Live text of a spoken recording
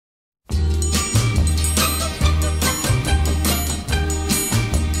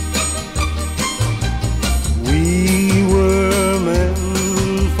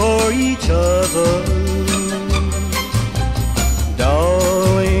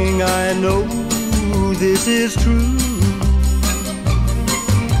this is true.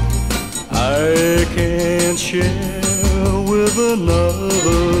 I can't share with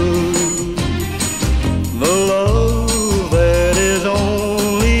another the love that is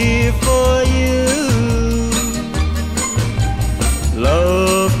only for you.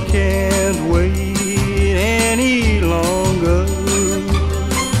 Love can't wait any longer.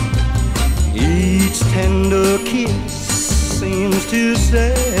 Each tender kiss seems to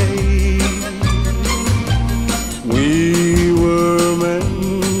say we were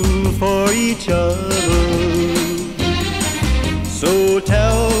meant for each other. So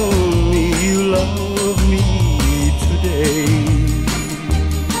tell me you love me today.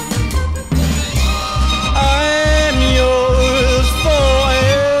 I'm yours forevermore.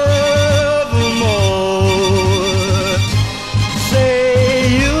 Say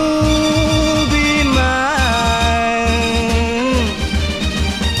you'll be mine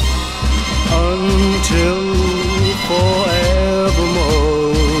until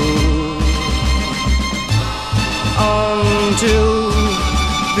forevermore, until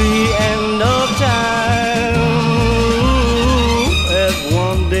the end of time, as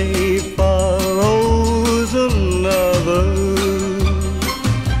one day follows another,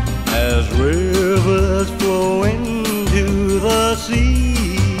 as rivers flow into the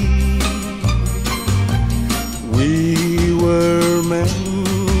sea. We were meant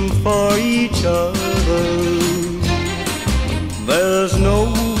for each other.